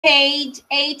Page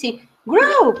 18.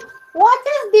 Group, what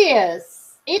is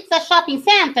this? It's a shopping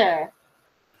center.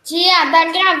 Tia,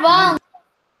 tá gravando.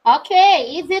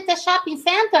 Okay, is it a shopping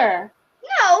center?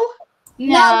 No.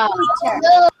 No.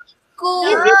 No. School.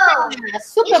 Is it a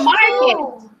supermarket?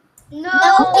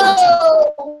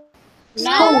 No.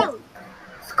 No.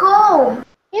 School.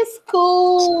 It's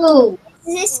school.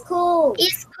 It's school.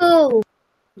 It's school.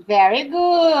 Very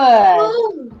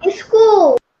good.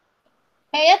 School.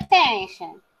 Pay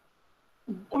attention.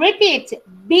 Repeat.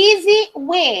 Busy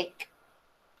week.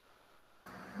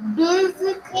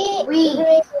 Busy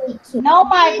week. No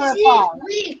microphone.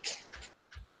 Week.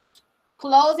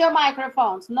 Close your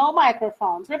microphones. No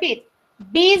microphones. Repeat.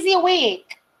 Busy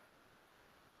week.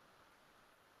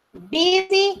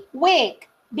 Busy week.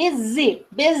 Busy.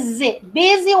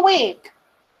 Busy week.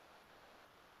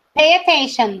 Pay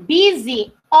attention.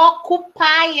 Busy.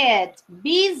 Occupied.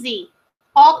 Busy.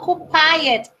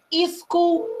 Occupied.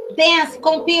 School, dance,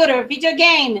 computer, video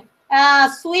game,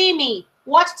 swimming,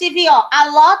 watch TV.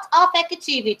 A lot of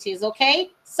activities,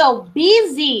 okay? So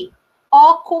busy,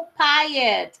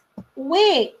 occupied,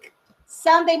 week,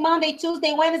 Sunday, Monday,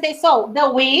 Tuesday, Wednesday. So the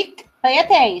week, pay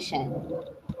attention.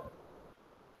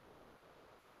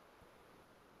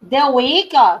 The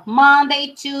week,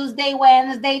 Monday, Tuesday,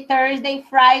 Wednesday, Thursday,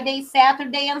 Friday,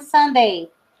 Saturday, and Sunday.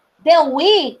 The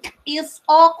week is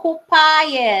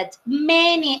occupied.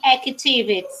 Many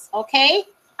activities, okay?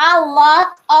 A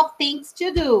lot of things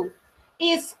to do.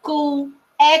 School,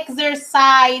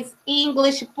 exercise,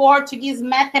 English, Portuguese,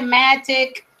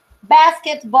 mathematics,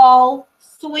 basketball,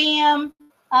 swim,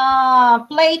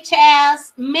 play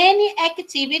chess, many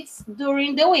activities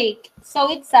during the week.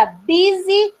 So it's a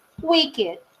busy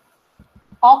weekend.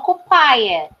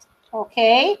 Occupied,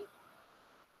 okay?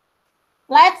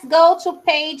 Let's go to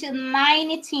page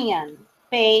 19.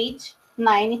 Page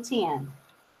 19.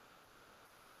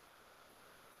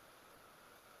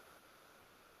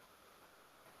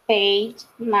 Page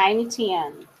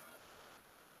 19.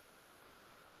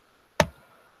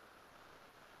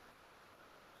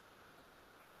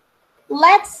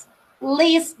 Let's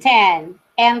listen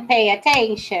and pay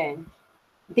attention.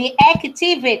 The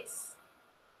activities.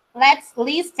 Let's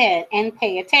listen and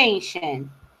pay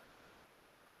attention.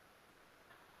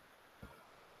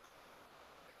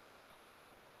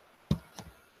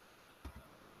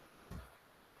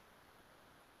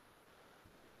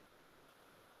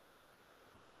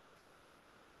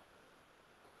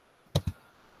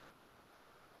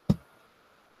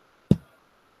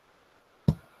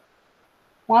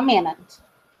 One minute.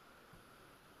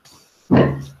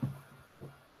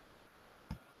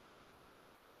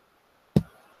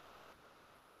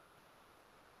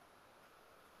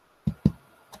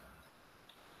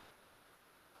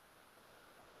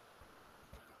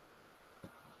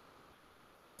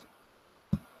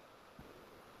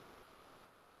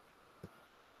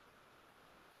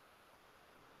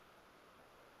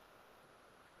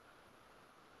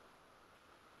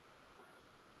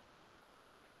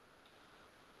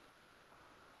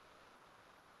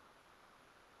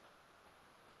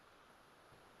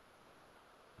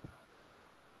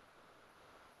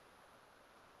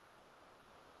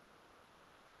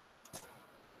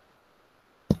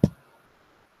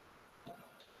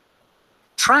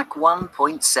 Track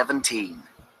 1.17.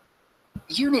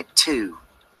 Unit 2.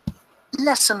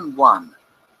 Lesson 1.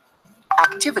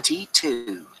 Activity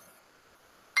 2.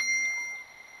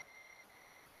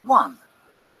 1.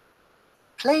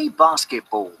 Play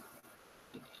basketball.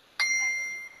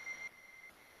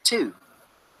 2.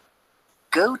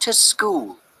 Go to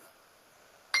school.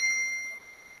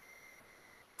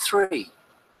 3.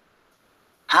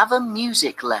 Have a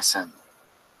music lesson.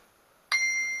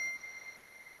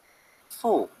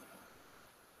 4.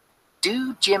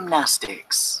 Do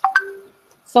gymnastics.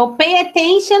 So pay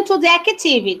attention to the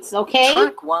activities, okay?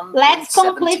 Track 1. Let's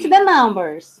complete the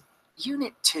numbers.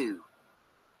 Unit 2.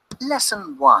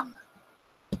 Lesson 1.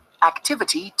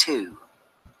 Activity 2.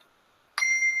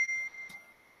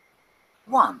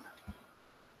 1.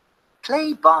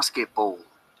 Play basketball.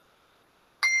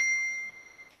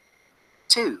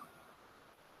 2.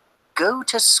 Go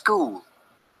to school.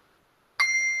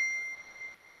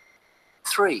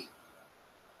 3.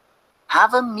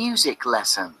 Have a music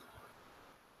lesson.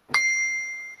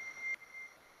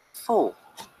 4.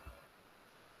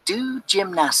 Do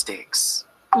gymnastics.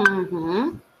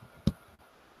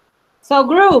 So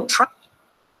group,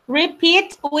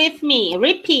 repeat with me.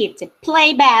 Repeat.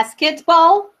 Play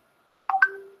basketball.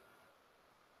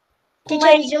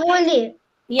 Teacher Julie.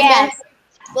 Yes.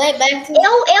 Play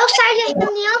basketball. Eu saí da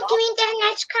reunião porque minha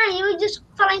internet caiu e disse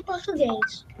falar em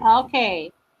português.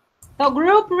 Okay. So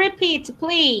group, repeat,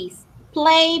 please.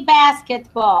 Play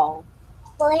basketball.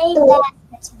 Play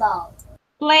basketball.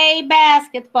 Play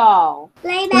basketball.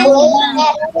 Play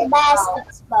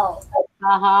basketball.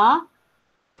 Uh-huh.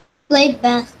 Play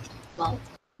basketball.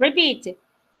 Repeat.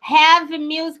 Have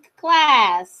music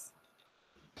class.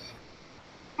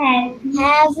 Have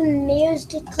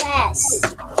music class.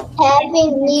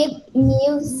 Having music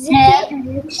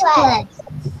class.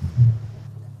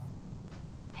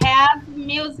 Have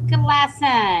music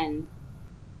lesson.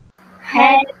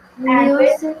 Have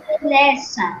music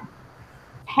lesson.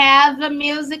 Have a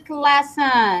music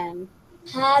lesson.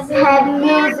 Have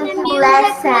music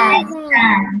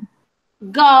lesson.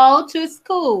 Go to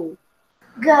school.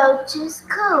 Go to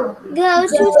school. Go to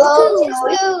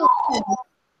school.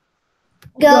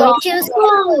 Go to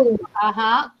school.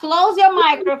 Uh-huh. Close your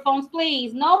microphones,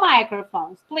 please. No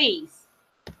microphones, please.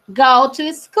 Go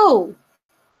to school.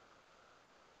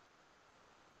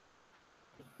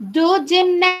 Do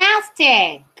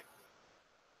gymnastic.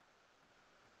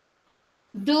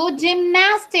 Do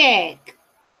gymnastic.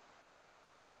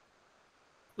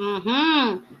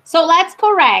 So let's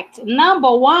correct.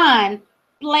 Number 1,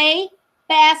 play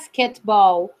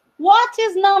basketball. What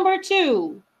is number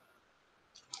 2?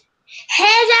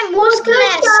 Have a music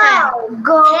lesson.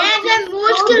 Have a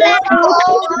music lesson. Go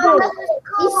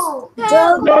to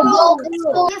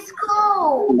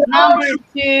school. Number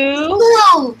 2,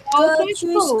 go to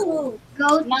school.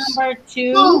 Number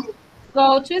 2,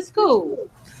 go to school.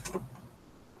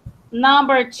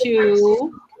 Number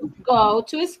 2, go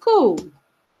to school.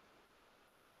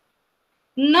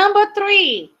 Number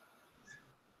 3.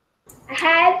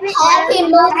 Have a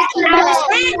music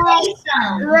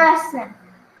lesson.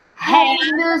 Have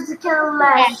a music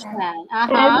lesson.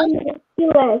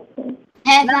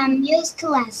 Have a music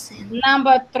lesson.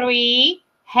 Number 3,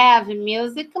 have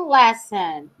music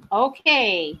lesson.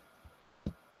 Okay.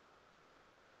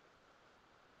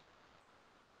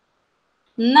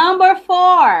 Number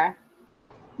 4.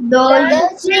 Do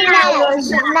gymnastics.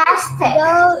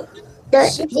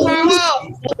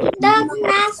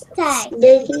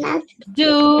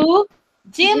 Do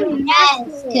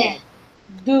gymnastic.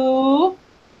 Do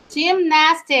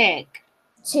gymnastic.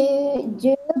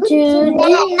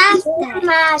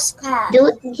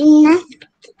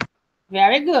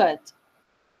 Very good.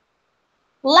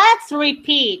 Let's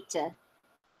repeat.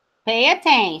 Pay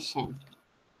attention.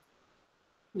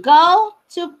 Go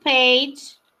to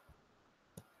page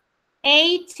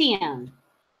 18.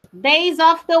 Days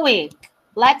of the week.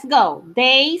 Let's go.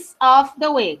 Days of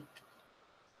the week.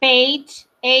 Page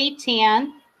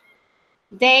 18.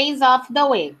 Days of the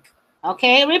week.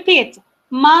 Okay, repeat.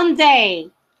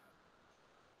 Monday.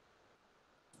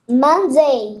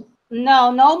 Monday.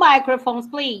 No microphones,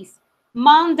 please.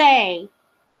 Monday.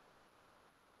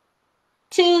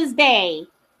 Tuesday.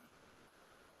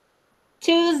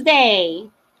 Tuesday.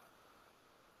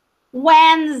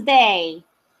 Wednesday.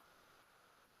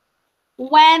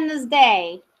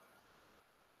 Wednesday.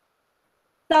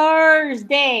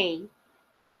 Thursday.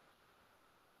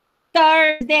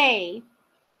 Thursday.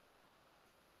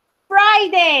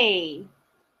 Friday.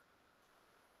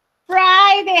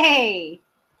 Friday.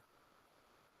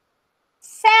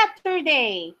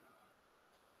 Saturday.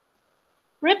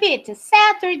 Repeat.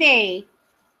 Saturday.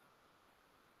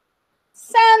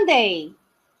 Sunday.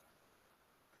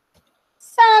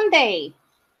 Sunday.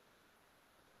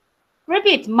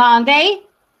 Repeat. Monday.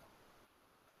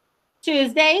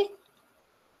 Tuesday.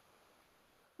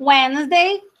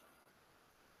 Wednesday.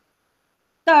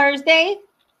 Thursday.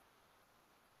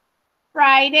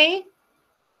 Friday.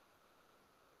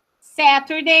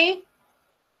 Saturday.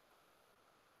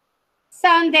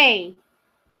 Sunday.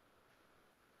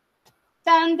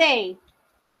 Sunday.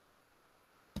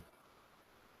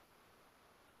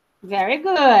 Very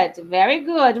good. Very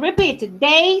good. Repeat.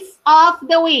 Days of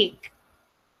the week.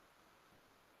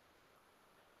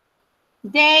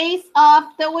 Days of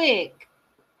the week.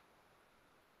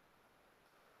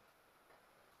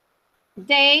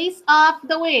 Days of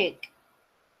the week.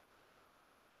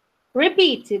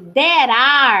 Repeat. There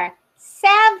are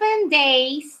 7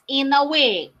 days in a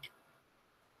week.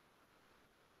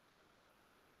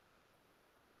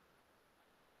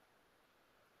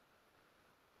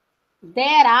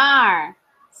 There are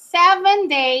 7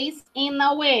 days in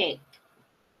a week.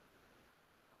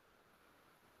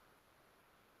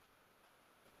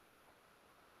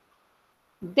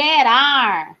 There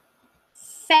are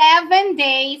 7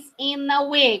 days in a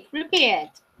week. Repeat.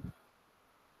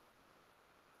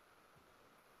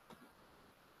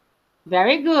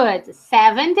 Very good.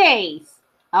 7 days.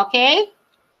 Okay?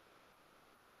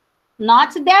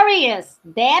 Not there is.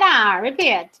 There are.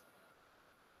 Repeat.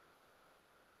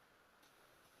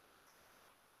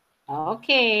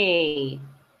 Okay.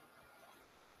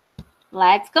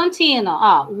 Let's continue.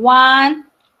 1,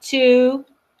 2,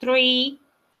 3,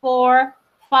 4,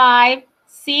 5,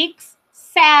 6,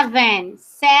 7.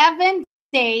 7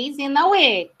 days in a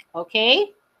week.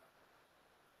 Okay?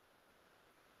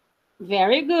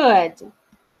 Very good.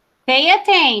 Pay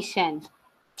attention.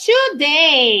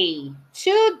 Today.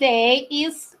 Today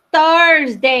is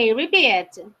Thursday.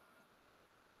 Repeat.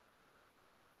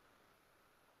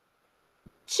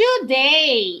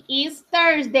 Today is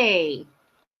Thursday.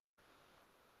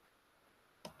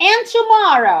 And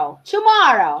tomorrow.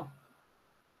 Tomorrow.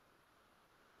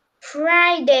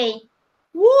 Friday.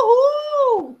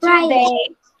 Woohoo! Today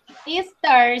is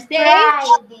Thursday.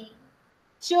 Friday.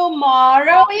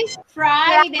 Tomorrow is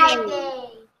Friday. Friday.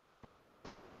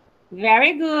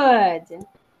 Very good.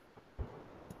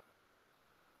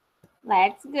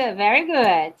 Let's go. Very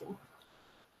good.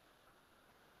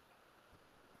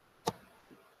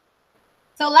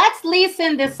 So let's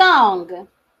listen the song.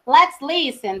 Let's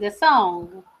listen the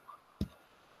song.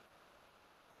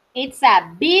 It's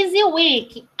a busy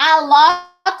week. A lot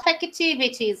of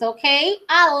activities, okay?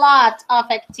 A lot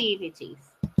of activities.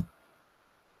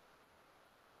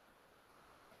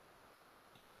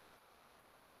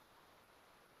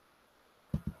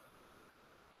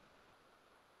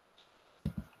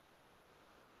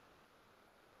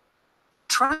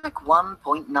 Track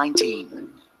 1.19.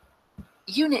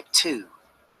 Unit 2.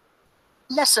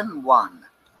 Lesson 1.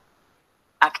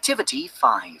 Activity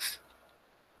 5.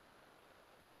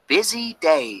 Busy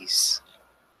days.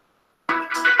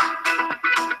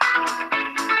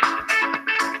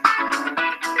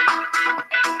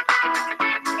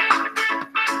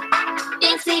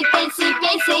 Busy, busy,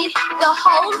 busy, the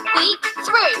whole week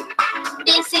through.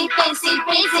 Busy, busy,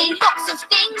 busy, lots of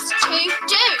things to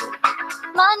do.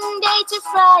 Monday to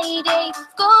Friday,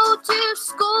 go to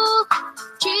school.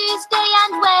 Tuesday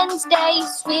and Wednesday,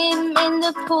 swim in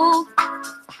the pool.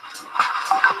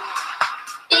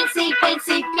 Busy,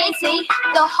 busy, busy,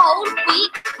 the whole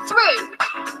week through.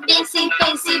 Busy,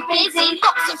 busy, busy,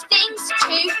 lots of things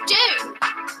to do.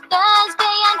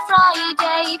 Thursday and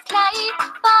Friday, play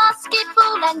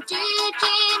basketball and do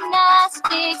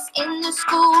gymnastics in the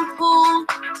school pool.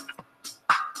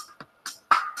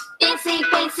 Busy,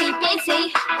 busy,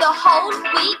 busy, the whole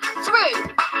week through.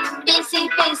 Busy,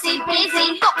 busy,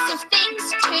 busy, lots of things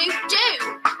to do.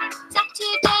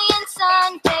 Saturday and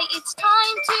Sunday, it's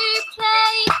time to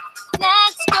play.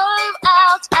 Let's go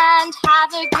out and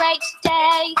have a great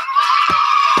day.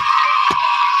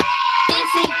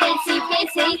 Busy, busy,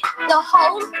 busy, the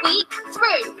whole week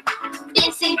through.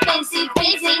 Busy, busy,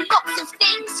 busy, lots of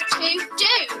things to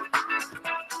do.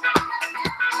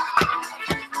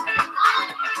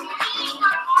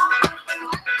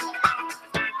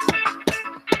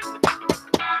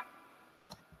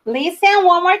 Listen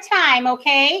one more time,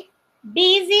 okay?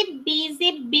 Busy,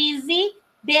 busy, busy,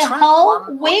 the Track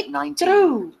whole week 1.19.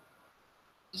 through.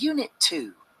 Unit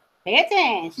 2. Pay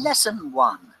attention. Lesson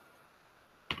 1.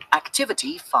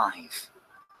 Activity 5.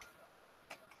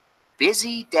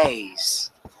 Busy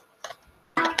days.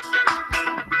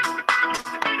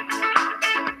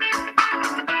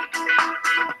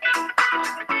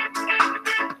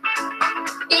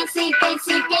 Busy,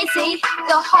 busy, busy,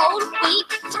 the whole week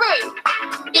through.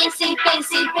 Busy,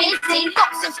 busy, busy,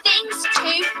 lots of things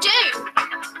to do.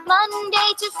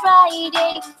 Monday to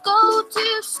Friday, go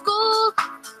to school.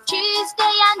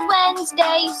 Tuesday and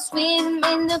Wednesday, swim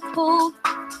in the pool.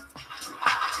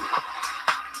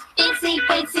 Busy,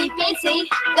 busy, busy,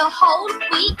 the whole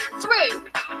week through.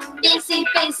 Busy,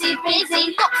 busy,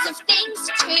 busy, lots of things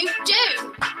to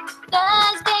do.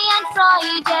 Thursday and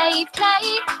Friday,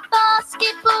 play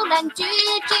basketball and do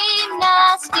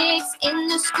gymnastics in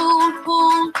the school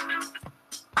pool.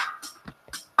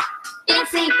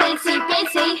 Busy, busy,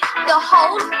 busy, the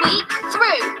whole week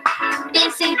through.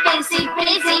 Busy, busy,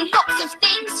 busy, lots of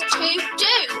things to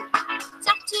do.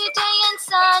 Saturday and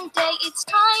Sunday, it's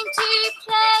time to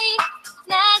play.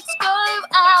 Let's go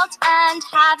out and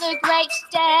have a great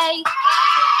day.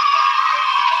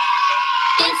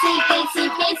 Busy, busy,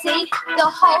 busy, the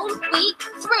whole week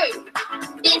through.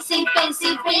 Busy,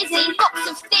 busy, busy, lots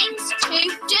of things to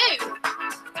do.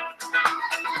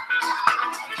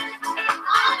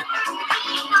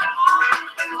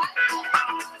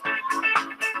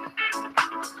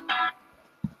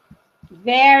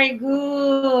 Very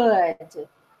good.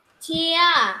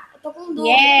 Tia, eu tô com dúvida.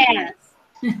 Yes.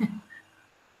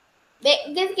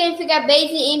 O que significa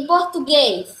busy em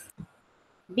português?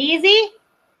 Busy?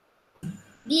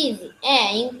 Busy,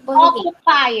 em português.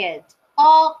 Occupied.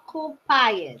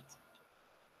 Occupied.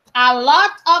 A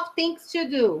lot of things to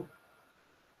do.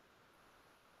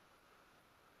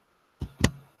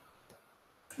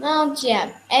 Não,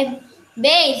 tia. É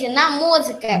busy na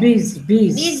música. Busy.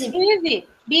 Busy.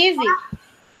 Busy.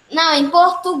 Não, em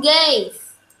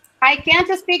português. I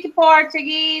can't speak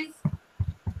Portuguese.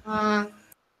 Ah,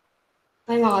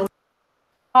 foi mal.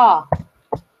 Ó,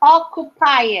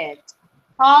 occupied.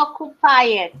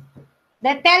 Occupied.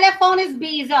 The telephone is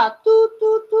busy. Ó, tu.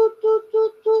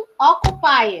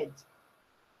 Occupied.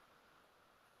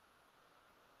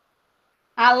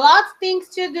 A lot of things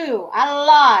to do. A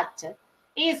lot.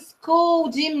 School,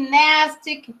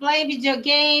 gymnastic, play video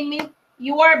game.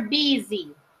 You are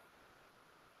busy.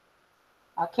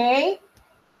 Ok?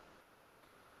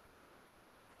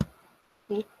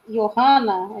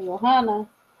 Johanna? Johanna?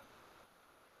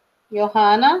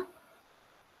 Johanna?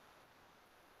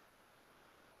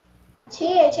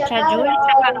 Tia Júlia, tia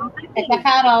Carol. É tia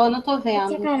Carol, eu não tô vendo.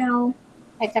 Tia Carol.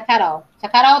 É tia Carol. Tia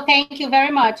Carol, thank you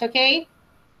very much, ok?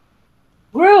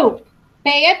 Group,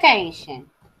 pay attention.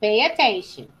 Pay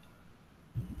attention.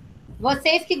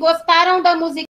 Vocês que gostaram da música